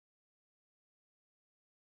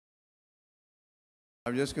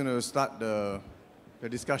I'm just going to start the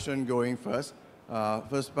discussion going first.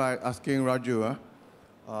 First by asking Raju,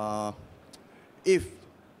 if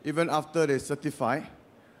even after they certify,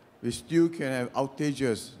 we still can have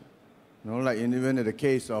outages, like even in the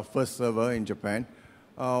case of first server in Japan,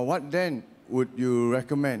 what then would you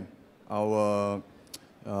recommend our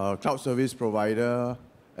cloud service provider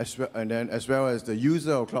as well as the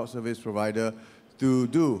user of cloud service provider to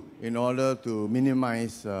do in order to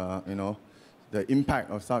minimize, the impact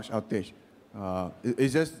of such outage?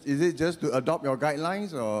 Is it just to adopt your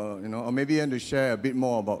guidelines, or maybe you want to share a bit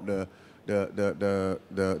more about the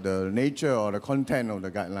nature or the content of the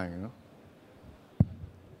guideline?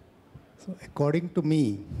 So according to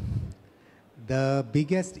me, the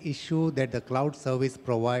biggest issue that the cloud service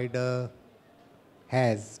provider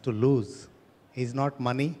has to lose is not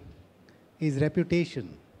money, is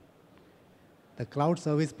reputation. The cloud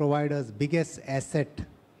service provider's biggest asset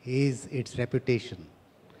is its reputation.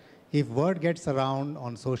 If word gets around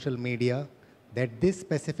on social media that this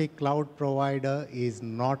specific cloud provider is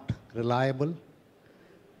not reliable,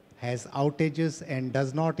 has outages and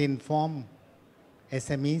does not inform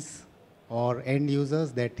SMEs or end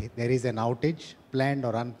users that there is an outage, planned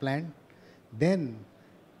or unplanned, then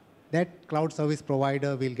that cloud service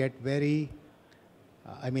provider will get it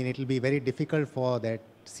will be very difficult for that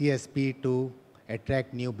CSP to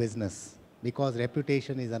attract new business, because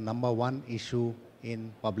reputation is a #1 issue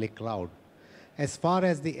in public cloud. As far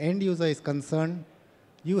as the end user is concerned,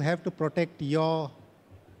 you have to protect your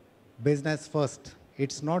business first.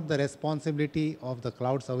 It's not the responsibility of the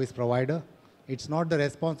cloud service provider. It's not the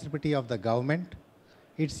responsibility of the government.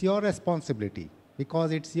 It's your responsibility,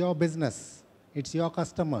 because it's your business, it's your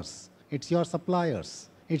customers, it's your suppliers,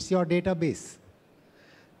 it's your database.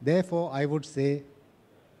 Therefore, I would say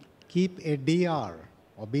keep a DR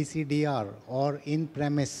or BCDR or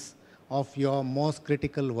in-premise of your most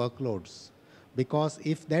critical workloads. Because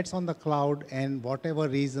if that's on the cloud and whatever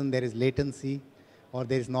reason there is latency or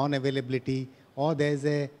there is non-availability or there is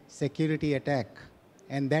a security attack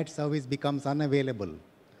and that service becomes unavailable,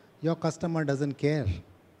 your customer doesn't care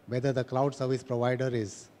whether the cloud service provider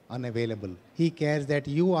is unavailable. He cares that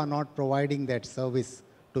you are not providing that service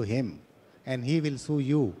to him, and he will sue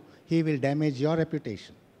you. He will damage your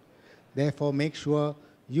reputation. Therefore, make sure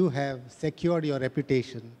you have secured your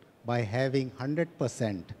reputation by having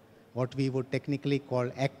 100% what we would technically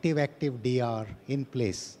call active DR in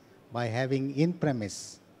place, by having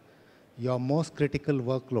in-premise your most critical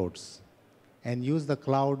workloads, and use the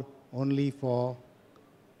cloud only for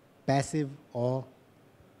passive or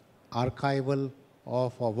archival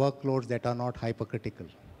or for workloads that are not hypercritical.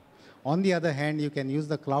 On the other hand, you can use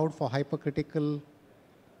the cloud for hypercritical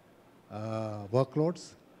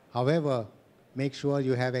workloads. However, make sure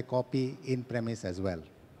you have a copy in-premise as well.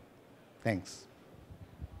 Thanks.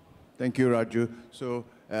 Thank you, Raju. So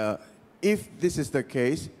if this is the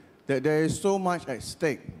case, that there is so much at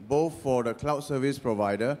stake, both for the cloud service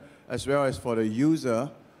provider as well as for the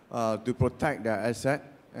user to protect their asset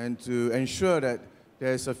and to ensure that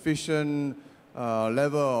there is sufficient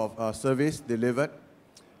level of service delivered,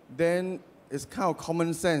 then it's kind of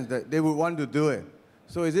common sense that they would want to do it.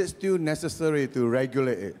 So is it still necessary to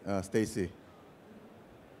regulate it, Stacy?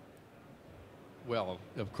 Well,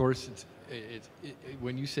 of course,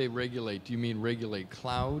 when you say regulate, do you mean regulate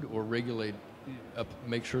cloud or regulate,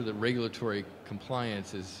 make sure that regulatory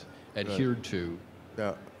compliance is adhered to?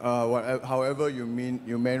 Yeah. However you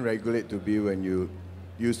meant regulate to be when you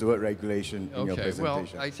use the word regulation in your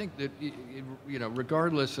presentation. Well, I think that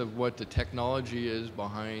regardless of what the technology is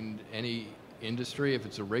behind any industry, if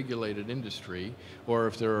it's a regulated industry, or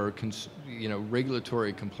if there are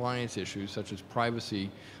regulatory compliance issues such as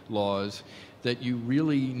privacy laws, that you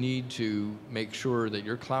really need to make sure that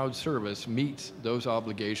your cloud service meets those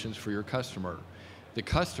obligations for your customer. The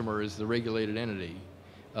customer is the regulated entity,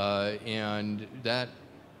 and that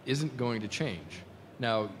isn't going to change.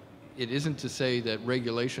 Now, it isn't to say that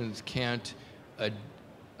regulations can't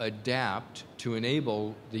adapt to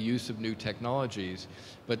enable the use of new technologies,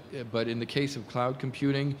 but in the case of cloud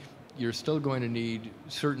computing, you're still going to need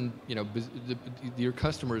certain, your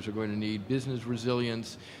customers are going to need business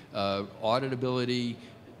resilience, auditability.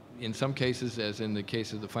 In some cases, as in the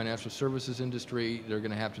case of the financial services industry, they're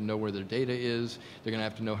going to have to know where their data is. They're going to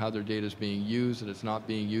have to know how their data is being used, that it's not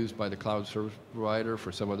being used by the cloud service provider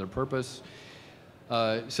for some other purpose.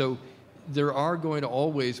 So there are going to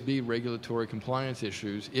always be regulatory compliance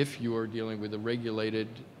issues if you are dealing with a regulated,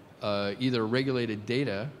 either regulated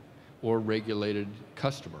data or regulated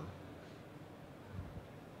customer.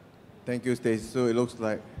 Thank you, Stacey. So it looks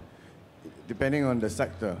like, depending on the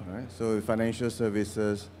sector, right? So financial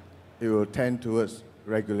services, it will tend towards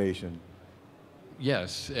regulation.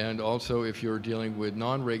 Yes, and also if you're dealing with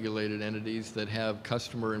non-regulated entities that have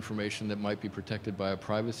customer information that might be protected by a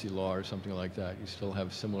privacy law or something like that, you still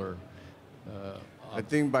have similar I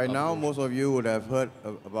think by now most of you would have heard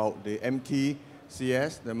about the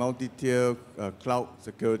MTCS, the multi-tier cloud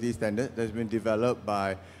security standard that's been developed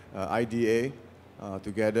by IDA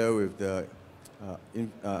together with the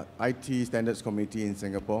IT Standards Committee in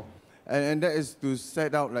Singapore. And that is to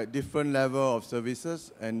set out like different level of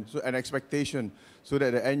services and so an expectation so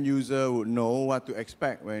that the end user would know what to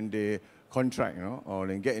expect when they contract, or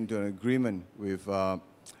they get into an agreement with the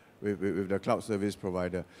cloud service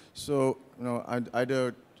provider. So,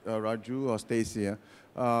 either Raju or Stacey,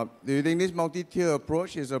 do you think this multi-tier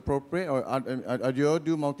approach is appropriate, or do you all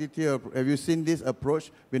do multi-tier? Have you seen this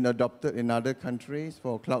approach been adopted in other countries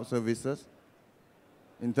for cloud services,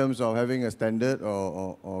 in terms of having a standard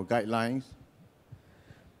or guidelines?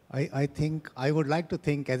 I think I would like to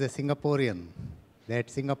think as a Singaporean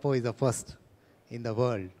that Singapore is the first in the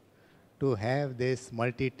world to have this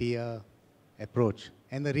multi-tier approach.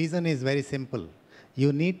 And the reason is very simple.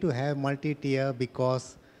 You need to have multi-tier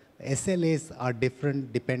because SLAs are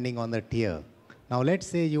different depending on the tier. Now let's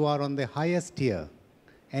say you are on the highest tier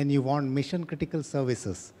and you want mission critical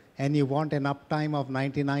services and you want an uptime of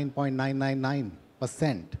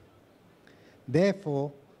 99.999%.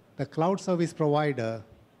 Therefore, the cloud service provider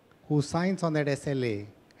who signs on that SLA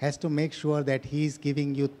has to make sure that he is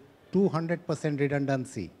giving you 200%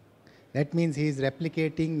 redundancy. That means he is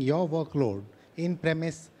replicating your workload in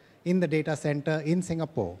premise, in the data center in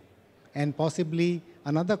Singapore, and possibly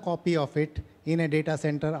another copy of it in a data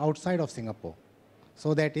center outside of Singapore.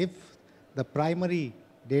 So that if the primary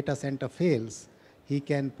data center fails, he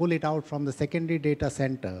can pull it out from the secondary data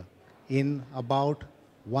center in about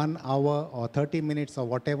 1 hour or 30 minutes or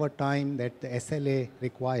whatever time that the SLA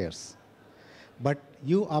requires. But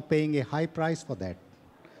you are paying a high price for that.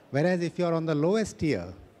 Whereas if you are on the lowest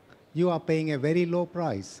tier, you are paying a very low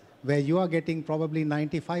price, where you are getting probably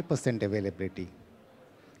 95% availability.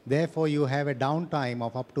 Therefore, you have a downtime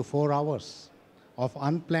of up to 4 hours of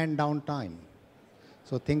unplanned downtime.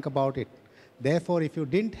 So think about it. Therefore, if you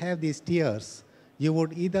didn't have these tiers, you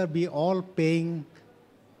would either be all paying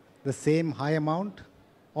the same high amount,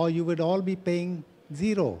 or you would all be paying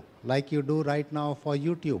zero, like you do right now for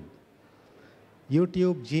YouTube.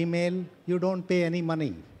 YouTube, Gmail, you don't pay any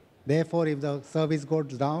money. Therefore, if the service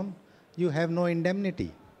goes down, you have no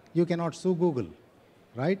indemnity. You cannot sue Google,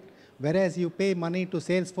 right? Whereas you pay money to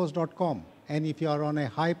Salesforce.com, and if you are on a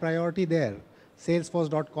high priority there,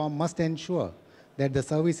 Salesforce.com must ensure that the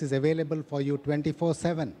service is available for you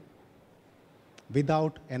 24/7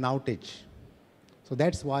 without an outage. So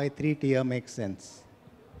that's why 3-tier makes sense.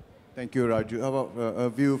 Thank you, Raju. How about a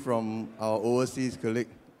view from our overseas colleague?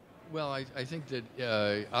 Well, I think that,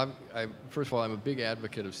 first of all, I'm a big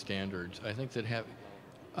advocate of standards. I think that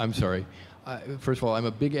first of all, I'm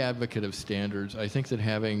a big advocate of standards. I think that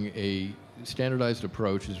having a standardized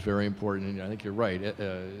approach is very important, and I think you're right.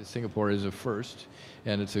 Singapore is a first,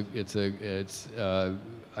 and it's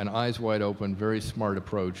an eyes wide open, very smart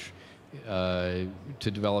approach to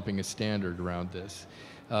developing a standard around this.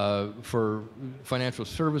 For financial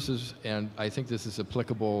services, and I think this is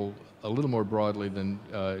applicable a little more broadly than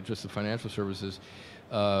just the financial services,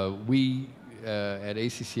 we at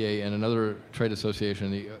ACCA and another trade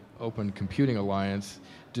association, the Open Computing Alliance,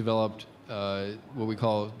 developed what we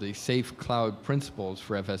call the Safe Cloud Principles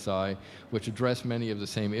for FSI, which address many of the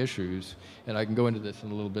same issues. And I can go into this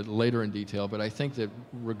in a little bit later in detail, but I think that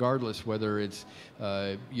regardless whether it's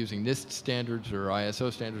using NIST standards or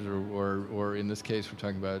ISO standards or in this case we're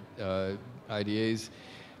talking about IDA's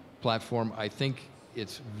platform, I think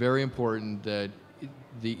it's very important that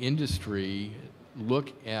the industry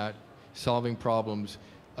look at solving problems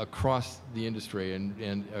across the industry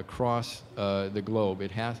and across the globe.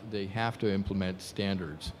 They have to implement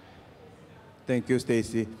standards. Thank you,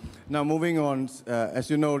 Stacey. Now, moving on, as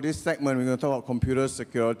you know, this segment, we're going to talk about computer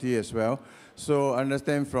security as well. So I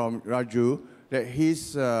understand from Raju that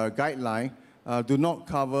his guideline do not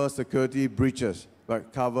cover security breaches,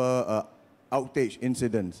 but cover outage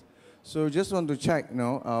incidents. So just want to check,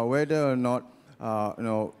 whether or not,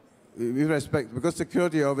 with respect, because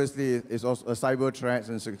security obviously is also cyber threats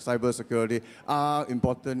and cyber security are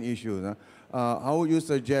important issues. How would you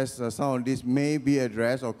suggest some of these may be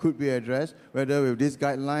addressed or could be addressed, whether with this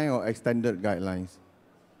guideline or extended guidelines?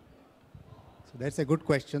 So that's a good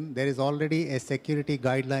question. There is already a security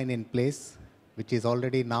guideline in place, which is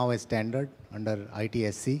already now a standard under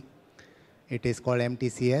ITSC. It is called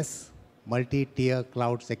MTCS, Multi-Tier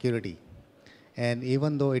Cloud Security. And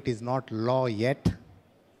even though it is not law yet,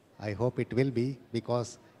 I hope it will be,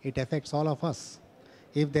 because it affects all of us.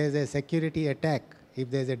 If there's a security attack,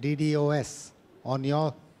 if there's a DDoS on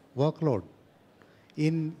your workload,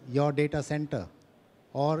 in your data center,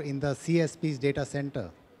 or in the CSP's data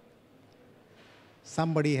center,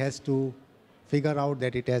 somebody has to figure out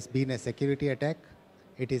that it has been a security attack.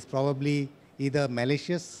 It is probably either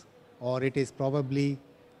malicious or it is probably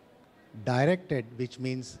directed, which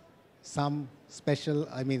means some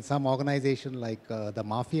some organization like the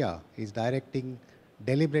mafia is directing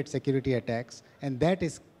deliberate security attacks, and that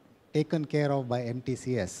is taken care of by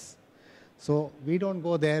MTCS. So we don't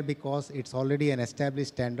go there because it's already an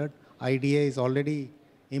established standard. IDA is already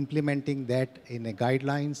implementing that in the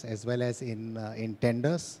guidelines as well as in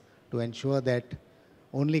tenders to ensure that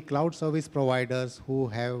only cloud service providers who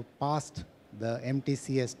have passed the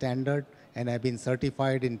MTCS standard and have been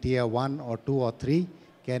certified in tier 1 or 2 or 3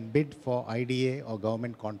 can bid for IDA or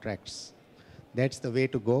government contracts. That's the way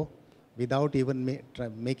to go without even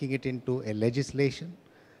making it into a legislation.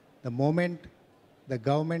 The moment the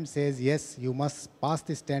government says, yes, you must pass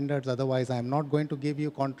the standards, otherwise I'm not going to give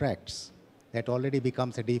you contracts, that already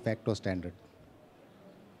becomes a de facto standard.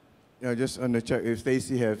 Yeah, just on the check, if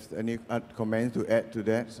Stacey has any comments to add to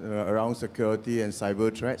that around security and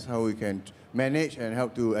cyber threats, how we can manage and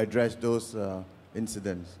help to address those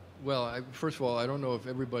incidents. Well, first of all, I don't know if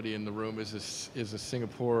everybody in the room is a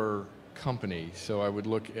Singapore company, so I would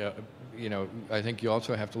look at, I think you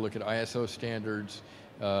also have to look at ISO standards.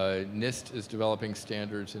 NIST is developing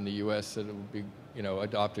standards in the U.S. that will be,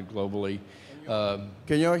 adopted globally.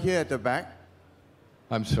 Can you all hear at the back?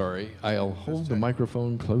 I'm sorry, I'll hold the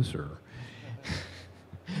microphone closer.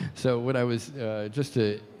 So what I was just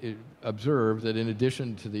to observe that in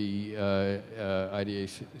addition to the IDA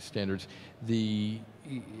standards,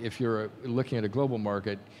 if you're looking at a global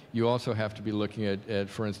market, you also have to be looking at,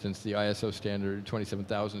 for instance, the ISO standard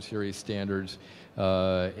 27000 series standards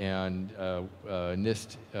and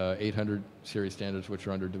NIST 800 series standards, which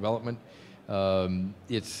are under development.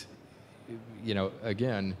 It's,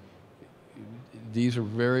 again, these are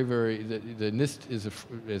very, very, the NIST is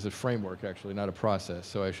a framework, actually, not a process,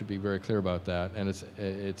 so I should be very clear about that. And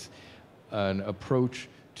it's an approach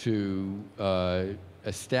to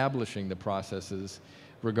establishing the processes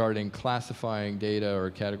regarding classifying data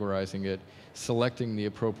or categorizing it, selecting the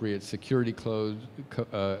appropriate security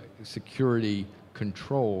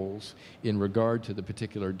controls in regard to the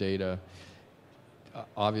particular data,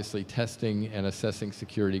 obviously testing and assessing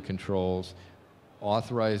security controls,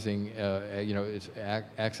 authorizing, it's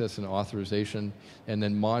access and authorization, and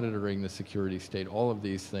then monitoring the security state, all of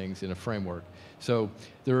these things in a framework. So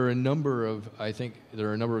there are a number of,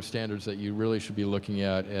 standards that you really should be looking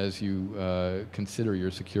at as you consider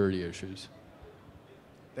your security issues.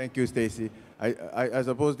 Thank you, Stacey. I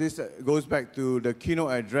suppose this goes back to the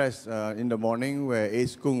keynote address in the morning where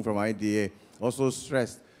Ace Kung from IDA also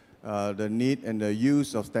stressed the need and the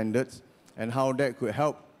use of standards and how that could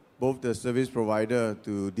help both the service provider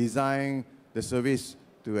to design the service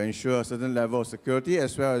to ensure a certain level of security,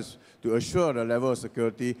 as well as to assure the level of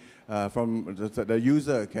security from the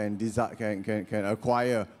user can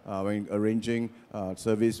acquire when arranging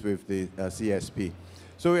service with the CSP.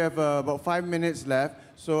 So we have about 5 minutes left.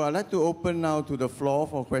 So I'd like to open now to the floor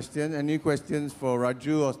for questions. Any questions for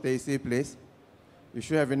Raju or Stacey, please? You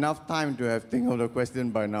should have enough time to have think of the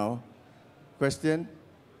question by now. Question?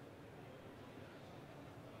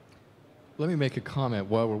 Let me make a comment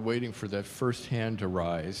while we're waiting for that first hand to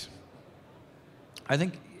rise. I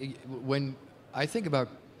think when I think about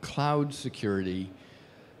cloud security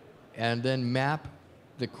and then map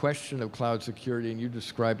the question of cloud security, and you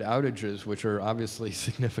described outages, which are obviously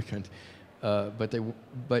significant, but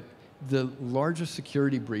the largest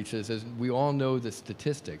security breaches, as we all know the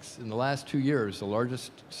statistics, in the last 2 years, the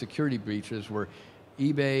largest security breaches were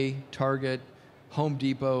eBay, Target, Home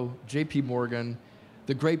Depot, JP Morgan,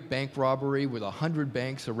 the great bank robbery with 100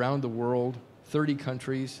 banks around the world, 30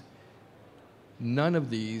 countries. None of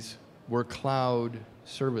these were cloud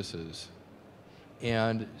services.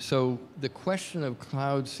 And so the question of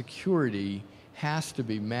cloud security has to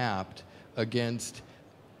be mapped against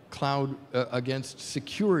against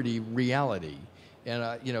security reality. And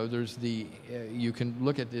there's you can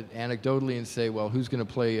look at it anecdotally and say, well, who's going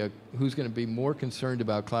to be more concerned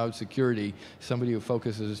about cloud security? Somebody who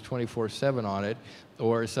focuses 24/7 on it,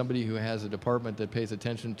 or somebody who has a department that pays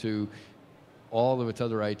attention to all of its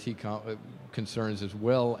other IT concerns, as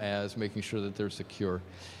well as making sure that they're secure.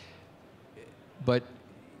 But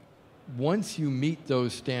once you meet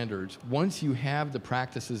those standards, once you have the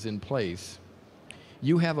practices in place,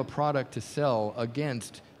 you have a product to sell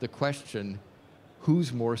against the question,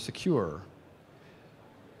 who's more secure?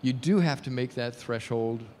 you do have to make that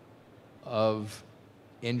threshold of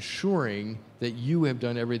ensuring that you have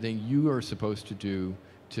done everything you are supposed to do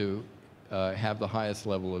to have the highest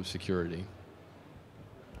level of security.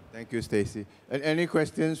 Thank you, Stacy. Any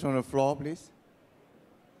questions from the floor, please?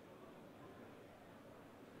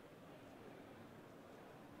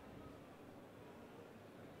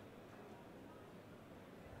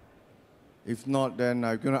 If not, then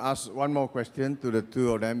I'm going to ask one more question to the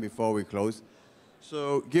two of them before we close.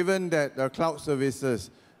 So given that the cloud services,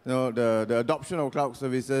 the adoption of cloud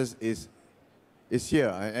services is here,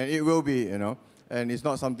 and it will be, and it's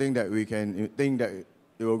not something that we can think that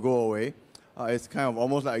it will go away. It's kind of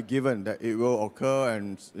almost like a given that it will occur,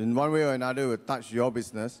 and in one way or another will touch your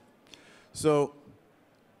business. So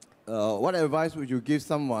what advice would you give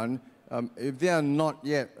someone if they are not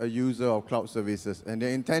yet a user of cloud services and they're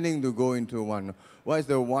intending to go into one? What is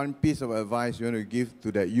the one piece of advice you want to give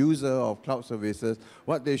to that user of cloud services,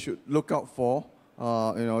 what they should look out for,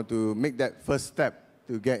 to make that first step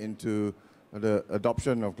to get into the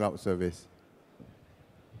adoption of cloud service?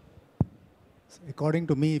 According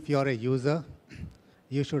to me, if you're a user,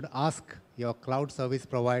 you should ask your cloud service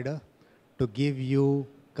provider to give you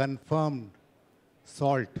confirmed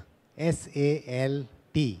SALT,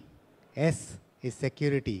 S-A-L-T. S is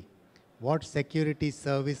security. What security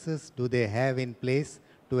services do they have in place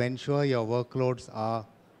to ensure your workloads are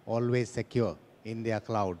always secure in their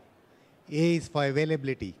cloud? A is for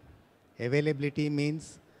availability. Availability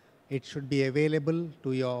means it should be available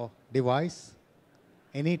to your device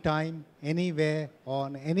anytime, anywhere,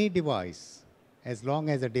 on any device, as long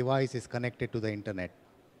as the device is connected to the internet.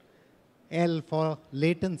 L for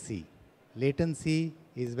latency. Latency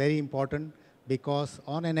is very important because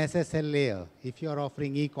on an SSL layer, if you are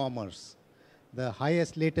offering e-commerce, the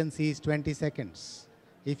highest latency is 20 seconds.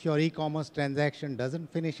 If your e-commerce transaction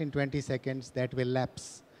doesn't finish in 20 seconds, that will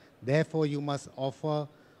lapse. Therefore, you must offer,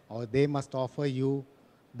 or they must offer you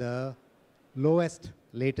the lowest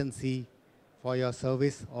latency for your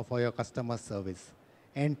service or for your customer service.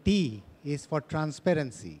 And T is for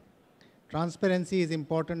transparency. Transparency is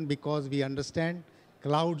important because we understand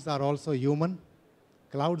clouds are also human.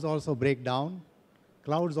 Clouds also break down.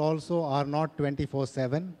 Clouds also are not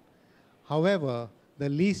 24/7. However, the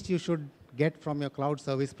least you should get from your cloud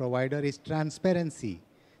service provider is transparency,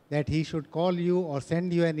 that he should call you or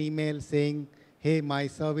send you an email saying, hey, my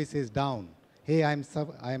service is down. Hey, I'm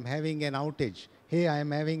having an outage. Hey,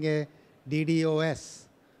 I'm having a DDoS.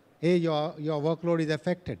 Hey, your workload is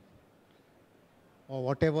affected, or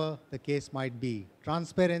whatever the case might be.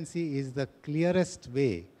 Transparency is the clearest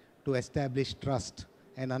way to establish trust.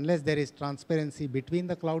 And unless there is transparency between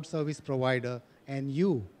the cloud service provider and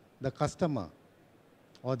you, the customer,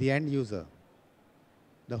 or the end user,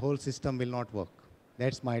 the whole system will not work.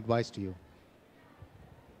 That's my advice to you.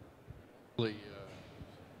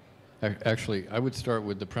 Actually, I would start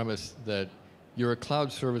with the premise that you're a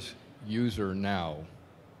cloud service user now,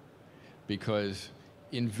 because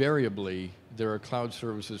invariably there are cloud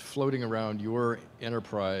services floating around your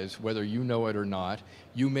enterprise, whether you know it or not.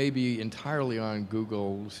 You may be entirely on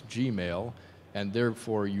Google's Gmail, and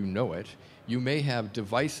therefore you know it. You may have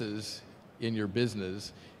devices in your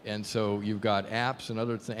business, and so you've got apps and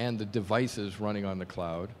and the devices running on the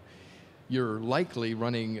cloud. You're likely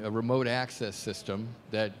running a remote access system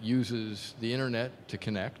that uses the internet to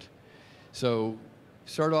connect. So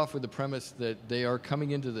start off with the premise that they are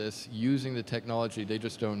coming into this using the technology, they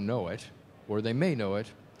just don't know it, or they may know it.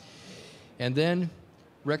 And then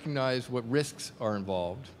recognize what risks are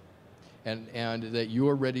involved, and that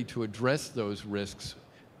you're ready to address those risks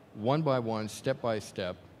one by one, step by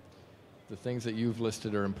step. The things that you've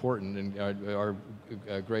listed are important and are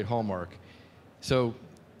a great hallmark. So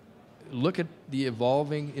look at the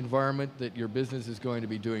evolving environment that your business is going to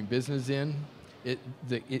be doing business in.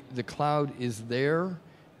 The cloud is there.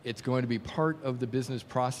 It's going to be part of the business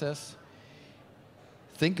process.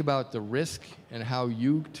 Think about the risk and how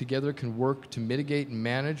you together can work to mitigate and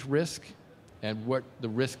manage risk, and what the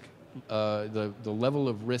risk, the level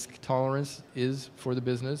of risk tolerance is for the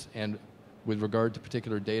business and with regard to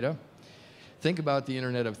particular data. Think about the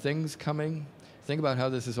Internet of Things coming. Think about how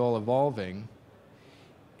this is all evolving,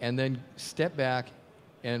 and then step back,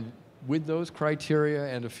 and with those criteria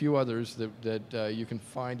and a few others that you can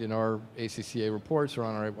find in our ACCA reports or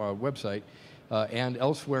on our website and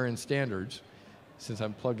elsewhere in standards, since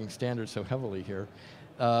I'm plugging standards so heavily here,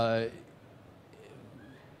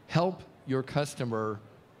 help your customer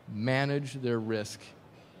manage their risk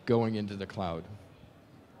going into the cloud.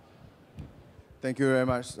 Thank you very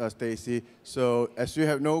much, Stacy. So as you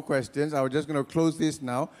have no questions, I'm just going to close this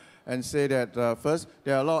now and say that first,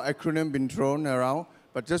 there are a lot of acronyms being thrown around,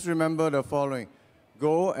 But just remember the following.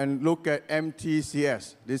 Go and look at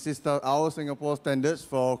MTCS. This is our Singapore standards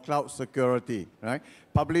for cloud security, right?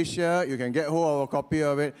 Publish here, you can get hold of a copy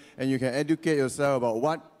of it, and you can educate yourself about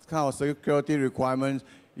what kind of security requirements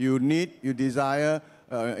you need, you desire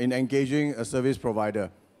in engaging a service provider.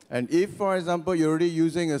 And if, for example, you're already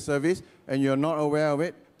using a service and you're not aware of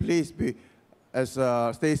it, please be, as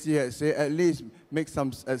Stacey had said, at least make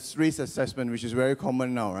some risk assessment, which is very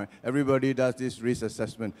common now, right? Everybody does this risk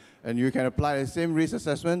assessment. And you can apply the same risk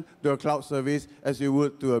assessment to a cloud service as you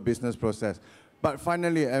would to a business process. But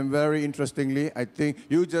finally, and very interestingly, I think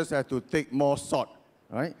you just have to take more SALT,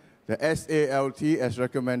 right? The SALT as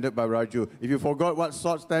recommended by Raju. If you forgot what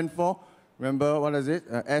SALT stands for, remember, what is it?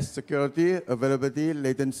 S, security, availability,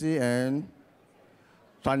 latency, and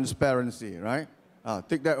transparency, right?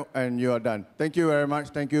 Take that and you are done. Thank you very much.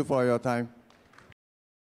 Thank you for your time.